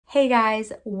Hey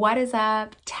guys, what is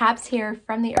up? Tabs here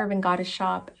from the Urban Goddess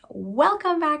shop.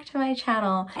 Welcome back to my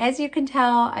channel. As you can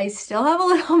tell, I still have a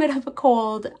little bit of a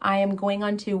cold. I am going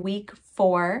on to week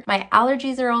 4. My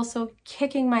allergies are also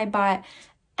kicking my butt.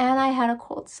 And I had a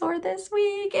cold sore this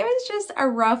week. It was just a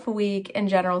rough week in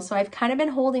general. So I've kind of been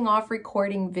holding off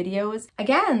recording videos.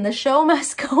 Again, the show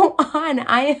must go on.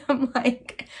 I am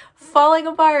like falling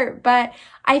apart, but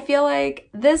I feel like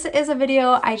this is a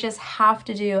video I just have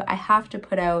to do. I have to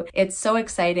put out. It's so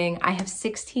exciting. I have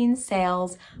 16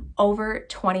 sales over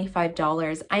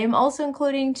 $25. I am also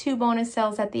including 2 bonus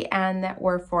sales at the end that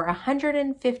were for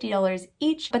 $150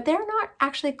 each, but they're not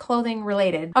actually clothing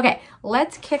related. Okay,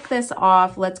 let's kick this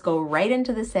off. Let's go right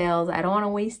into the sales. I don't want to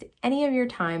waste any of your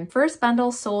time. First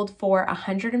bundle sold for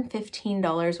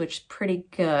 $115, which is pretty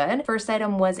good. First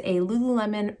item was a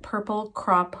Lululemon purple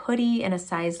crop hoodie in a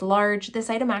size large. This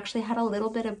item actually had a little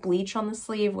bit of bleach on the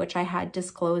sleeve, which I had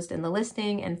disclosed in the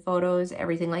listing and photos,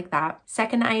 everything like that.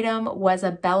 Second item was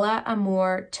a Bella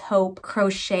Amour taupe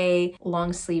crochet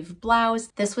long sleeve blouse.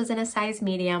 This was in a size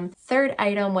medium. Third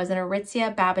item was an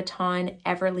Aritzia Babaton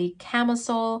Everly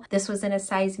camisole. This was in a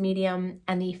size medium.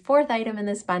 And the fourth item in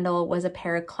this bundle was a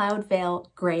pair of Cloudveil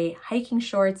gray hiking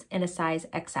shorts in a size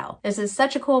XL. This is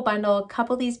such a cool bundle. A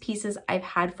couple of these pieces I've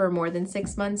had for more than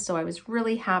 6 months, so I was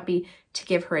really happy to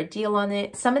give her a deal on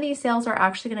it. Some of these sales are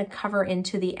actually going to cover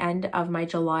into the end of my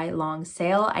July long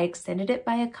sale. I extended it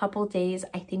by a couple days,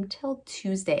 I think till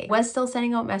Tuesday. Was still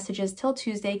sending out messages till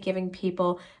Tuesday, giving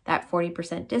people that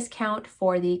 40% discount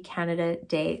for the Canada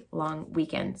Day long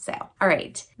weekend sale. All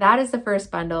right, that is the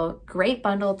first bundle. Great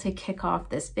bundle to kick off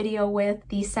this video with.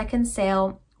 The second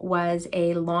sale was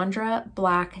a Laundra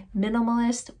black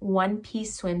minimalist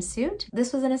one-piece swimsuit.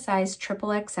 This was in a size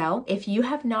XXL. If you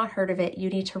have not heard of it, you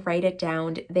need to write it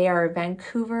down. They are a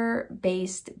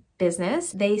Vancouver-based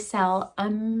business. They sell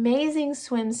amazing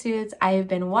swimsuits. I have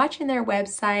been watching their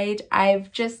website.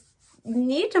 I've just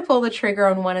need to pull the trigger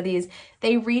on one of these.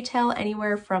 They retail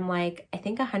anywhere from like, I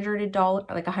think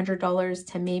 $100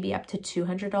 to maybe up to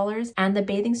 $200. And the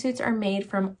bathing suits are made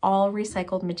from all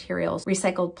recycled materials,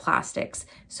 recycled plastics.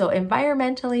 So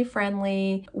environmentally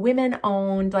friendly, women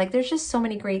owned, like there's just so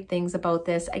many great things about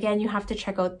this. Again, you have to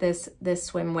check out this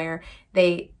swimwear.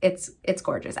 It's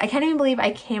gorgeous. I can't even believe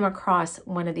I came across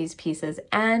one of these pieces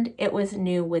and it was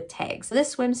new with tags.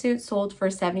 This swimsuit sold for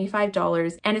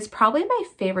 $75 and it's probably my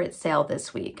favorite sale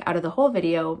this week. Out of the whole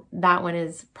video, that one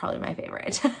is probably my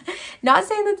favorite. Not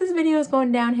saying that this video is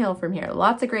going downhill from here.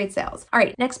 Lots of great sales. All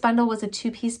right, next bundle was a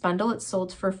 2-piece bundle. It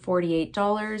sold for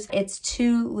 $48. It's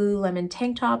 2 Lululemon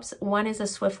tank tops. One is a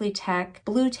Swiftly Tech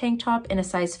blue tank top in a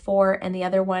size 4 and the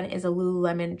other one is a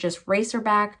Lululemon just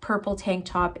racerback purple tank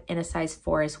top in a size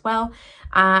 4 as well.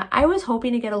 I was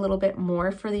hoping to get a little bit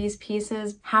more for these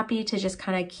pieces. Happy to just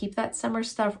kind of keep that summer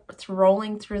stuff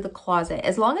rolling through the closet.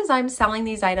 As long as I'm selling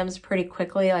these items pretty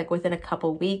quickly, like within a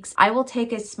couple weeks, I will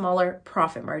take a smaller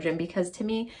profit margin because to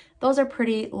me, those are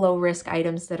pretty low risk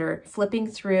items that are flipping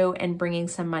through and bringing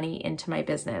some money into my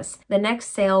business. The next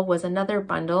sale was another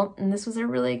bundle, and this was a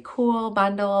really cool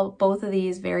bundle. Both of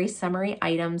these very summery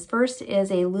items. First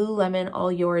is a Lululemon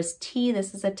All Yours tee.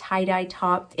 This is a tie-dye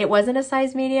top. It wasn't a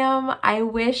size medium. I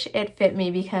wish it fit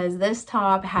me because this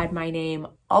top had my name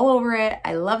all over it.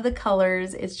 I love the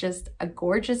colors. It's just a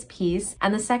gorgeous piece.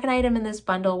 And the second item in this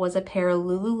bundle was a pair of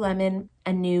Lululemon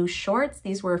Anu shorts.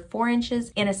 These were 4 inches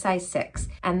in a size 6.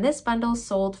 And this bundle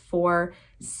sold for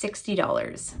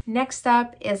 $60. Next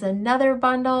up is another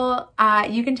bundle.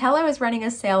 You can tell I was running a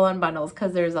sale on bundles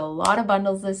because there's a lot of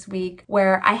bundles this week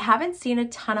where I haven't seen a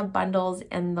ton of bundles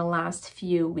in the last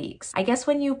few weeks. I guess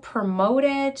when you promote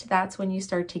it, that's when you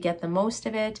start to get the most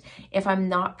of it. If I'm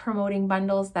not promoting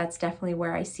bundles, that's definitely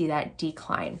where I see that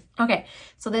decline. Okay,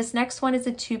 so this next one is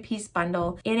a 2-piece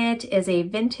bundle. In it is a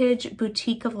vintage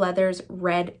Boutique of Leather's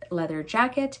red leather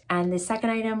jacket. And the second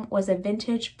item was a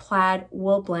vintage plaid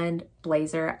wool blend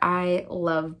blazer. I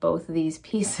love both of these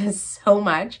pieces so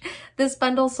much. This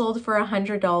bundle sold for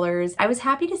 $100. I was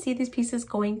happy to see these pieces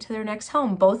going to their next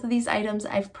home. Both of these items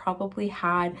I've probably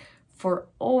had for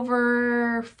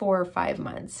over 4 or 5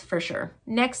 months for sure.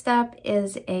 Next up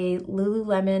is a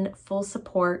Lululemon full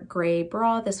support gray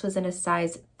bra. This was in a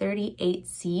size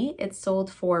 38C. It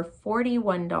sold for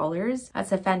 $41.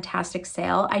 That's a fantastic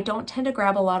sale. I don't tend to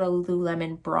grab a lot of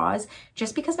Lululemon bras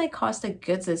just because my cost of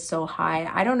goods is so high.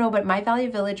 I don't know, but my Value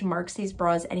Village marks these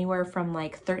bras anywhere from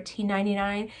like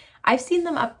 $13.99. I've seen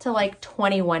them up to like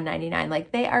 $21.99.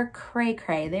 Like they are cray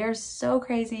cray. They are so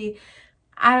crazy.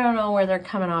 I don't know where they're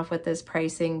coming off with this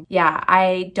pricing. Yeah,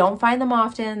 I don't find them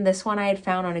often. This one I had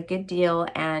found on a good deal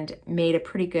and made a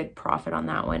pretty good profit on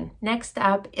that one. Next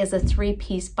up is a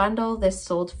 3-piece bundle. This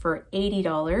sold for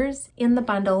 $80. In the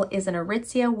bundle is an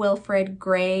Aritzia Wilfred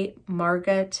Gray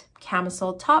Margot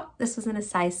camisole top. This was in a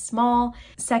size small.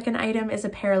 Second item is a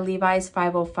pair of Levi's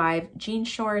 505 jean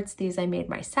shorts. These I made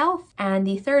myself. And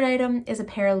the third item is a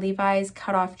pair of Levi's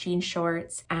cutoff jean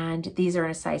shorts, and these are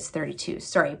in a size 32.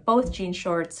 Sorry, both jean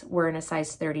shorts were in a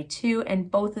size 32,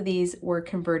 and both of these were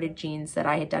converted jeans that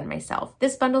I had done myself.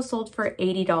 This bundle sold for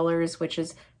 $80, which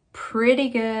is pretty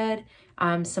good.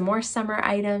 Some more summer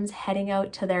items heading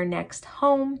out to their next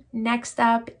home. Next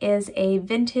up is a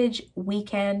vintage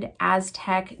weekend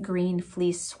Aztec green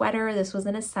fleece sweater. This was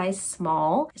in a size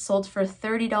small. It sold for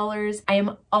 $30. I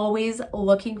am always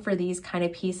looking for these kind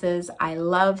of pieces. I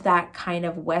love that kind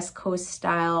of West Coast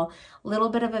style, little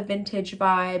bit of a vintage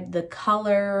vibe, the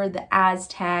color, the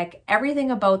Aztec, everything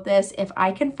about this. If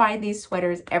I can find these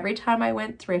sweaters every time I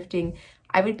went thrifting,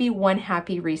 I would be one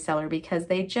happy reseller because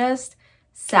they just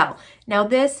sell. Now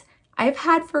this I've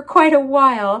had for quite a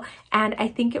while, and I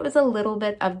think it was a little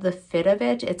bit of the fit of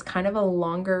it. It's kind of a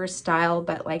longer style,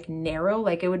 but like narrow.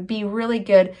 Like it would be really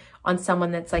good on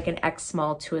someone that's like an X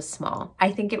small to a small. I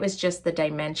think it was just the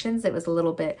dimensions. It was a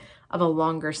little bit of a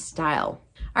longer style.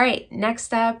 All right,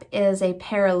 next up is a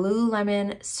pair of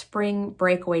Lululemon spring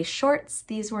breakaway shorts.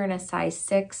 These were in a size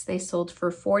 6. They sold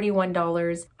for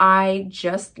 $41. I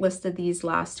just listed these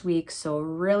last week, so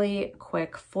really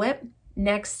quick flip.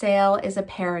 Next sale is a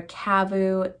pair of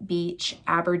Cavu Beach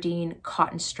Aberdeen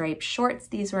cotton striped shorts.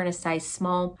 These were in a size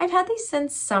small. I've had these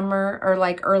since summer, or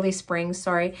like early spring,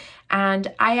 sorry, and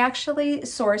I actually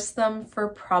sourced them for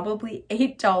probably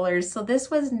 $8. So this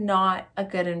was not a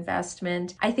good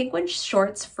investment. I think when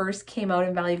shorts first came out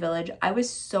in Valley Village, I was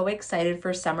so excited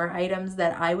for summer items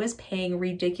that I was paying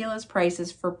ridiculous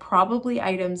prices for probably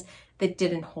items that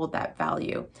didn't hold that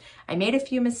value. I made a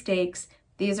few mistakes.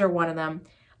 These are one of them.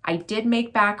 I did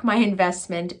make back my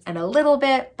investment and a little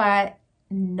bit, but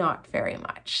not very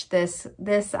much. This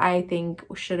I think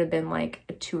should have been like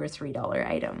a $2 or $3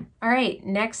 item. All right,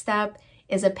 next up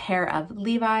is a pair of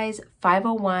Levi's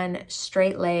 501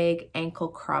 straight leg ankle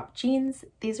crop jeans.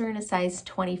 These are in a size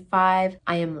 25.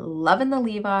 I am loving the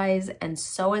Levi's, and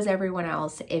so is everyone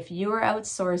else. If you are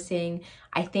outsourcing,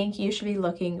 I think you should be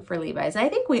looking for Levi's. I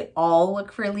think we all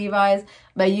look for Levi's,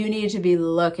 but you need to be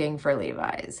looking for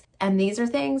Levi's. And these are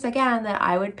things, again, that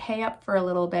I would pay up for a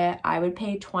little bit. I would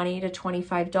pay $20 to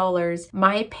 $25.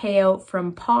 My payout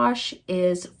from Posh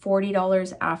is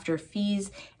 $40 after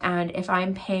fees. And if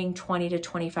I'm paying $20 to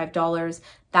 $25,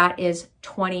 that is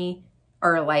 20,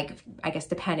 or like, I guess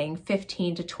depending,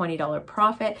 $15 to $20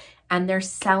 profit. And they're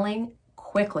selling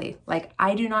quickly. Like,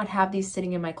 I do not have these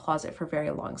sitting in my closet for very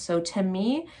long. So to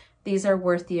me, these are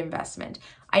worth the investment.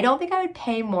 I don't think I would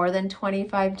pay more than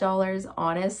 $25,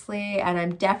 honestly, and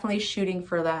I'm definitely shooting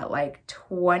for that like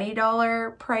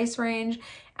 $20 price range.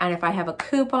 And if I have a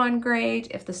coupon, great.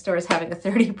 If the store is having a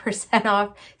 30%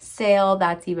 off sale,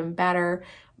 that's even better.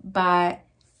 But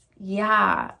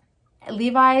yeah,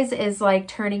 Levi's is like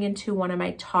turning into one of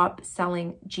my top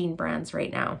selling jean brands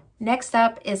right now. Next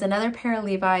up is another pair of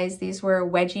Levi's. These were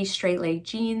wedgie straight leg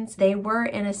jeans. They were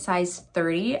in a size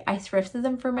 30. I thrifted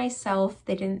them for myself.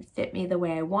 They didn't fit me the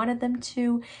way I wanted them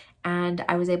to, and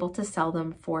I was able to sell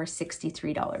them for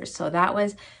 $63. So that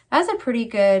was a pretty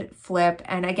good flip.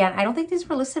 And again, I don't think these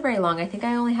were listed very long. I think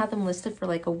I only had them listed for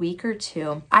like a week or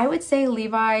two. I would say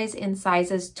Levi's in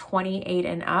sizes 28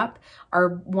 and up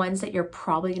are ones that you're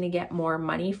probably going to get more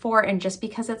money for. And just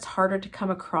because it's harder to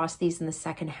come across these in the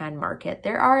secondhand market,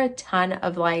 there are a ton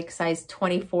of like size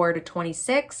 24 to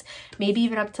 26, maybe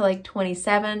even up to like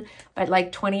 27, but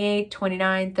like 28,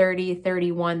 29, 30,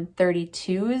 31,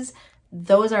 32s,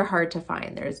 those are hard to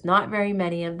find. There's not very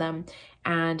many of them,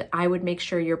 and I would make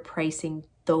sure you're pricing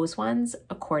those ones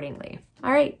accordingly.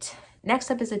 All right.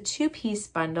 Next up is a 2-piece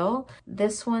bundle.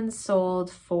 This one sold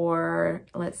for,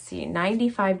 let's see,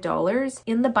 $95.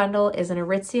 In the bundle is an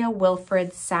Aritzia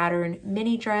Wilfred Saturn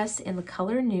mini dress in the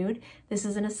color nude. This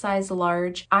is in a size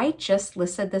large. I just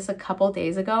listed this a couple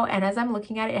days ago, and as I'm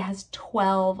looking at it, it has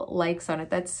 12 likes on it.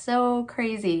 That's so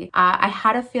crazy. I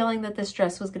had a feeling that this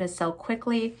dress was gonna sell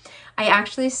quickly. I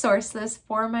actually sourced this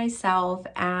for myself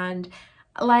and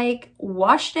like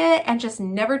washed it and just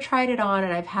never tried it on,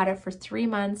 and I've had it for 3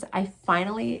 months. I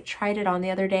finally tried it on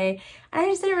the other day, and I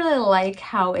just didn't really like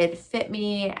how it fit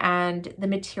me, and the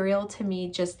material to me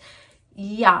just,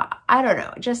 yeah, I don't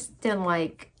know, just didn't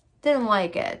like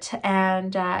it.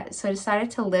 And so I decided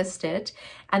to list it.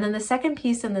 And then the second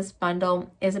piece in this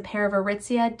bundle is a pair of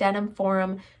Aritzia Denim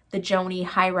Forum the Joni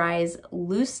high rise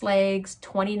loose legs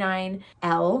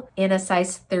 29L in a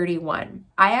size 31.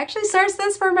 I actually sourced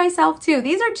this for myself too.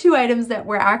 These are two items that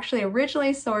were actually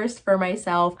originally sourced for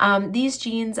myself. These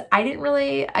jeans, I didn't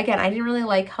really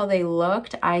like how they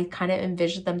looked. I kind of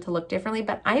envisioned them to look differently,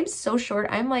 but I'm so short.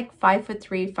 I'm like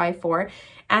 5'3", 5'4",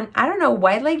 and I don't know,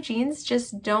 wide leg jeans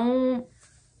just don't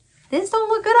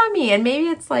look good on me. And maybe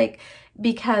it's like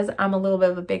because I'm a little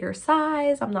bit of a bigger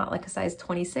size. I'm not like a size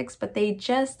 26, but they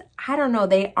just, I don't know,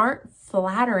 they aren't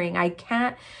flattering. I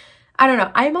don't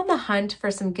know. I'm on the hunt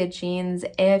for some good jeans.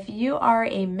 If you are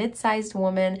a mid-sized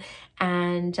woman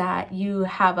and you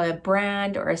have a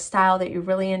brand or a style that you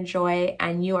really enjoy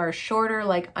and you are shorter,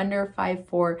 like under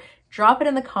 5'4", drop it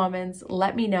in the comments.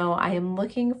 Let me know. I am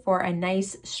looking for a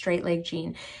nice straight leg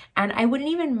jean. And I wouldn't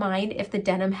even mind if the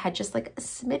denim had just like a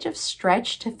smidge of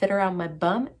stretch to fit around my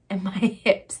bum and my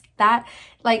hips. That,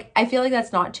 like, I feel like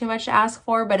that's not too much to ask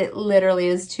for, but it literally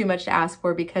is too much to ask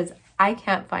for because I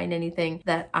can't find anything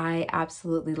that I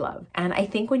absolutely love. And I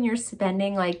think when you're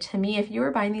spending, like, to me, if you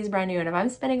were buying these brand new and if I'm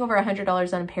spending over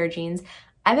 $100 on a pair of jeans,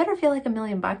 I better feel like $1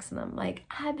 million in them. Like,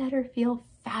 I better feel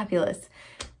fabulous.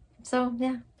 So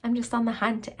yeah, I'm just on the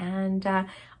hunt, and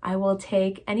I will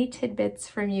take any tidbits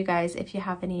from you guys if you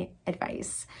have any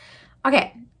advice.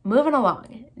 Okay, moving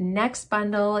along. Next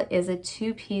bundle is a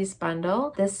 2-piece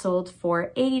bundle. This sold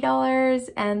for $80,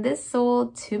 and this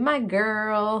sold to my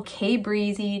girl, K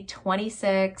Breezy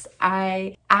 26.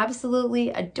 I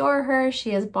absolutely adore her. She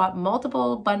has bought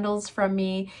multiple bundles from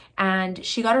me, and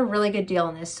she got a really good deal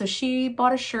on this. So she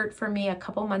bought a shirt for me a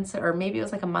couple months, or maybe it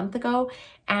was like a month ago,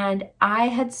 and I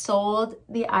had sold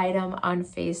the item on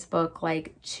Facebook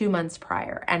like 2 months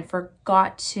prior and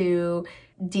forgot to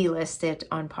delist it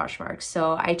on Poshmark.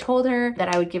 So I told her that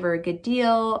I would give her a good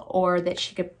deal or that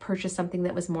she could purchase something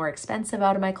that was more expensive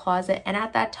out of my closet. And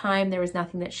at that time, there was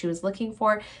nothing that she was looking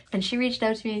for. And she reached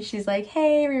out to me and she's like,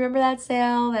 hey, remember that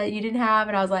sale that you didn't have?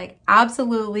 And I was like,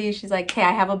 absolutely. She's like, hey,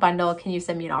 I have a bundle. Can you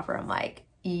send me an offer? I'm like,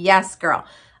 yes, girl.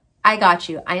 I got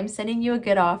you. I am sending you a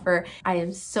good offer. I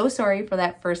am so sorry for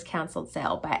that first canceled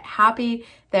sale, but happy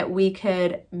that we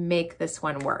could make this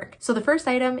one work. So the first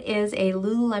item is a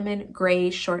Lululemon gray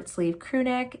short sleeve crew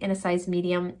neck in a size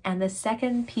medium. And the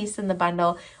second piece in the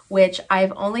bundle, which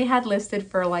I've only had listed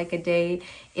for like a day,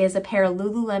 is a pair of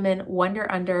Lululemon Wonder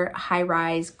Under high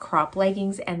rise crop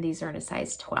leggings. And these are in a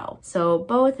size 12. So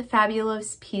both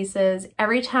fabulous pieces.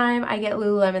 Every time I get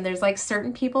Lululemon, there's like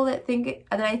certain people that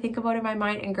I think about in my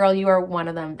mind, and girl, you are one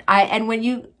of them. And when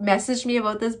you messaged me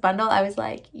about this bundle, I was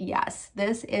like, yes,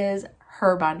 this is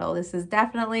her bundle. This is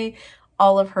definitely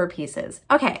all of her pieces.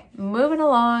 Okay, moving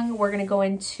along, we're gonna go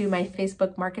into my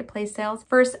Facebook Marketplace sales.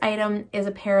 First item is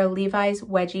a pair of Levi's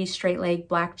wedgie straight leg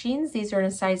black jeans. These are in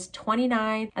a size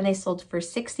 29 and they sold for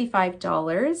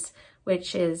 $65,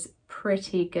 which is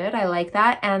pretty good. I like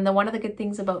that. And one of the good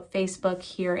things about Facebook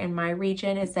here in my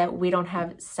region is that we don't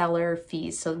have seller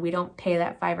fees. So we don't pay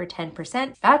that 5 or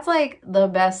 10%. That's like the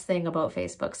best thing about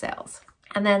Facebook sales.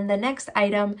 And then the next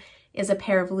item is a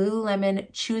pair of Lululemon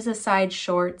Choose a Side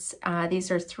shorts. These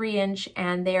are 3-inch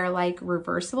and they are like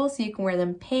reversible. So you can wear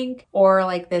them pink or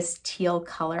like this teal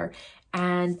color.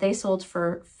 And they sold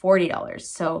for $40.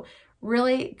 So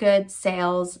really good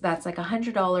sales. That's like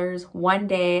 $100 one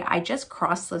day. I just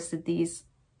cross-listed these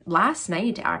last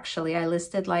night, actually. I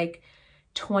listed like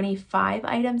 25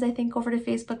 items, I think, over to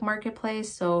Facebook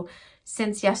Marketplace. So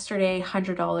since yesterday,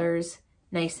 $100,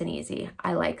 nice and easy.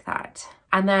 I like that.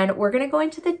 And then we're gonna go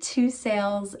into the two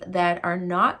sales that are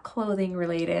not clothing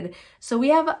related. So we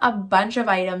have a bunch of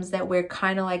items that we're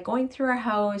kind of like going through our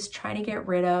house, trying to get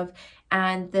rid of.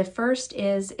 And the first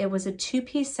is, it was a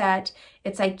 2-piece set.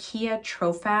 It's IKEA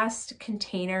Trofast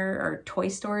container or toy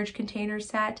storage container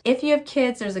set. If you have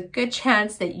kids, there's a good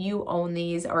chance that you own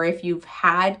these, or if you've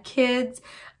had kids,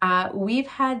 we've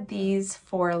had these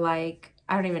for like,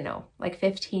 I don't even know, like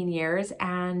 15 years,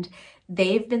 and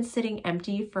they've been sitting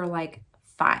empty for like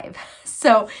 5.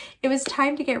 So it was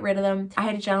time to get rid of them. I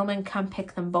had a gentleman come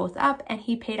pick them both up and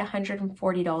he paid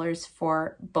 $140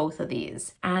 for both of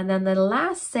these. And then the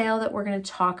last sale that we're going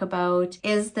to talk about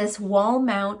is this wall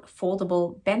mount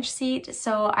foldable bench seat.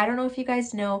 So I don't know if you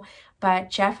guys know,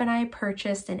 but Jeff and I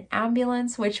purchased an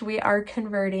ambulance, which we are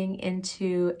converting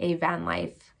into a van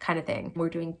life kind of thing. We're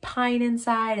doing pine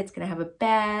inside. It's going to have a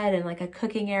bed and like a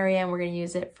cooking area, and we're going to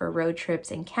use it for road trips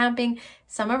and camping.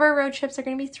 Some of our road trips are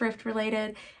going to be thrift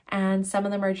related, and some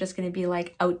of them are just going to be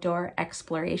like outdoor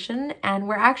exploration. And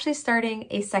we're actually starting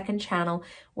a second channel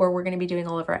where we're going to be doing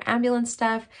all of our ambulance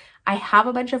stuff. I have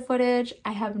a bunch of footage.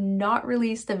 I have not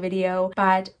released a video,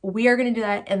 but we are going to do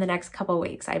that in the next couple of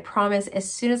weeks. I promise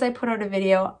as soon as I put out a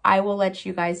video, I will let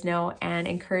you guys know and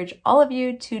encourage all of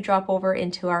you to drop over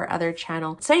into our other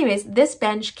channel. So anyways, this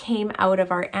bench came out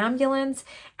of our ambulance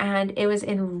and it was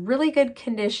in really good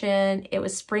condition. It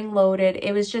was spring loaded.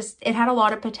 It had a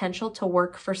lot of potential to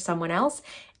work for someone else.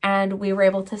 And we were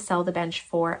able to sell the bench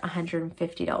for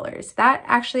 $150. That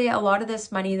actually, a lot of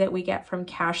this money that we get from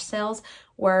cash sales,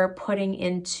 we're putting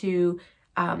into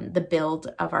the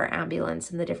build of our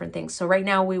ambulance and the different things. So right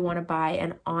now we want to buy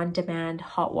an on-demand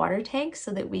hot water tank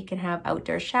so that we can have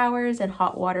outdoor showers and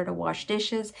hot water to wash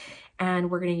dishes.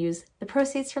 And we're going to use the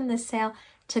proceeds from this sale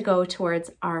to go towards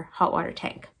our hot water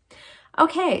tank.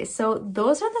 Okay, so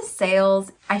those are the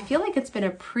sales. I feel like it's been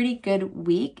a pretty good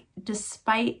week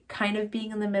despite kind of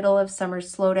being in the middle of summer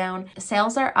slowdown.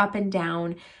 Sales are up and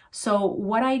down. So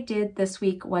what I did this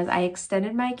week was I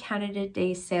extended my Canada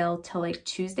Day sale till like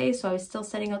Tuesday. So I was still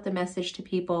sending out the message to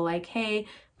people like, hey,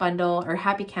 bundle, or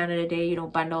happy Canada Day, you know,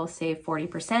 bundle, save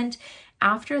 40%.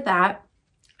 After that,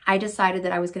 I decided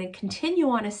that I was going to continue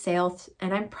on a sale,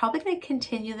 and I'm probably going to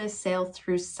continue this sale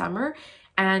through summer.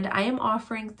 And I am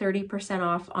offering 30%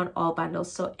 off on all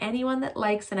bundles. So anyone that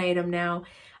likes an item now,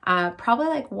 probably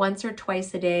like once or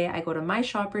twice a day, I go to my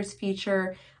shoppers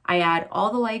feature. I add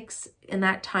all the likes in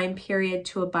that time period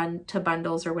to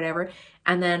bundles or whatever.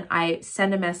 And then I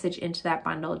send a message into that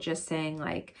bundle just saying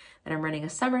like that I'm running a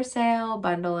summer sale,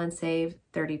 bundle and save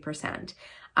 30%.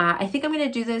 I think I'm going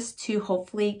to do this to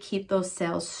hopefully keep those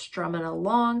sales strumming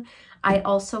along. I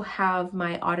also have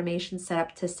my automation set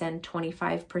up to send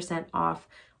 25% off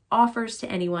offers to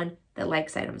anyone that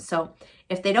likes items. So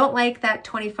if they don't like that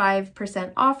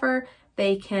 25% offer,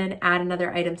 they can add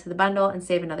another item to the bundle and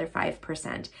save another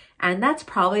 5%. And that's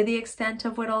probably the extent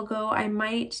of what I'll go. I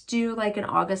might do like an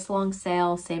August long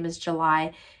sale, same as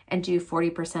July, and do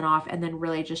 40% off and then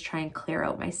really just try and clear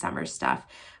out my summer stuff.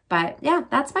 But yeah,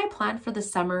 that's my plan for the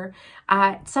summer.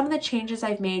 Some of the changes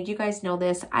I've made, you guys know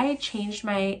this, I changed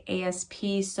my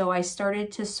ASP. So I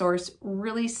started to source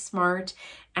really smart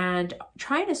and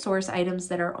trying to source items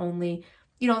that are only,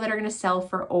 you know, that are going to sell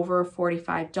for over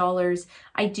 $45.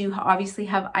 I do obviously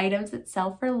have items that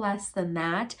sell for less than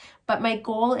that, but my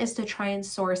goal is to try and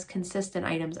source consistent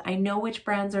items. I know which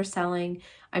brands are selling.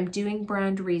 I'm doing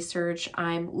brand research.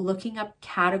 I'm looking up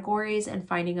categories and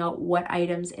finding out what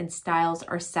items and styles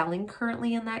are selling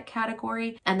currently in that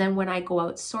category. And then when I go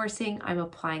out sourcing, I'm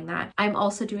applying that. I'm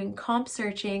also doing comp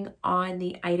searching on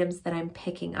the items that I'm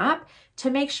picking up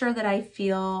to make sure that I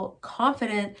feel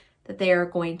confident that they are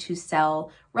going to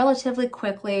sell relatively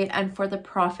quickly and for the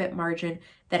profit margin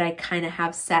that I kind of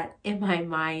have set in my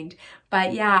mind.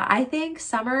 But yeah, I think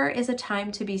summer is a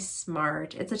time to be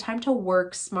smart. It's a time to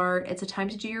work smart. It's a time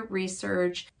to do your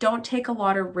research. Don't take a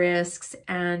lot of risks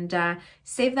and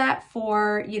save that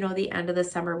for, you know, the end of the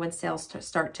summer when sales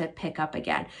start to pick up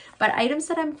again. But items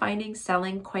that I'm finding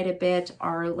selling quite a bit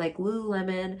are like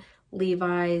Lululemon,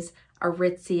 Levi's,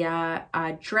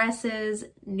 Aritzia, dresses,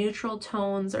 neutral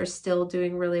tones are still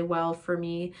doing really well for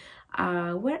me.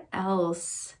 What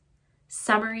else?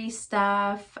 Summery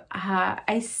stuff.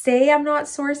 I say I'm not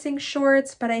sourcing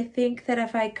shorts, but I think that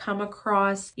if I come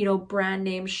across, you know, brand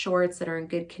name shorts that are in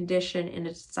good condition in a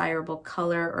desirable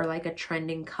color or like a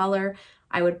trending color,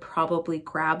 I would probably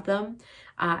grab them.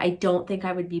 I don't think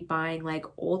I would be buying like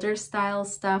older style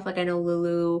stuff. Like I know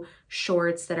Lulu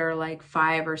shorts that are like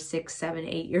 5 or 6, 7,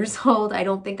 8 years old. I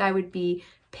don't think I would be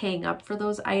paying up for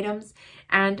those items.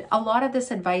 And a lot of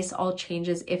this advice all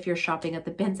changes if you're shopping at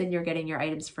the bins and you're getting your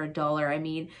items for $1. I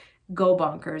mean, go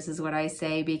bonkers is what I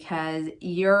say, because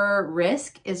your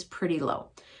risk is pretty low.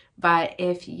 But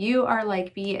if you are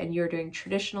like me and you're doing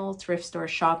traditional thrift store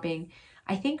shopping,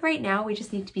 I think right now we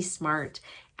just need to be smart.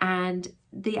 And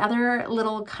the other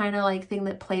little kind of like thing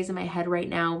that plays in my head right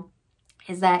now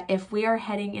is that if we are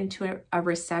heading into a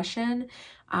recession,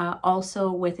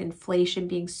 also with inflation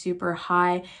being super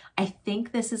high, I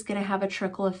think this is going to have a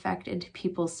trickle effect into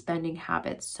people's spending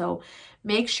habits. So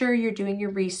make sure you're doing your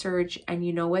research and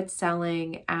you know what's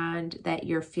selling and that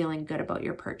you're feeling good about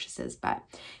your purchases. But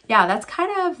yeah,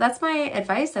 that's my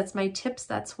advice. That's my tips.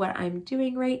 That's what I'm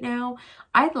doing right now.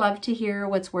 I'd love to hear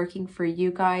what's working for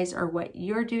you guys or what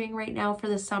you're doing right now for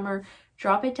the summer.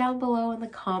 Drop it down below in the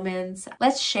comments.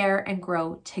 Let's share and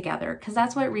grow together, because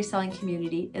that's what reselling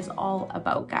community is all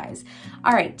about, guys.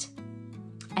 All right,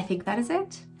 I think that is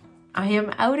it. I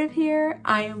am out of here.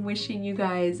 I am wishing you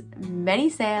guys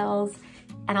many sales,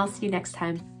 and I'll see you next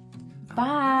time.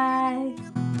 Bye.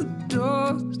 The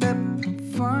doorstep,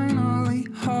 finally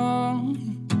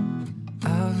home.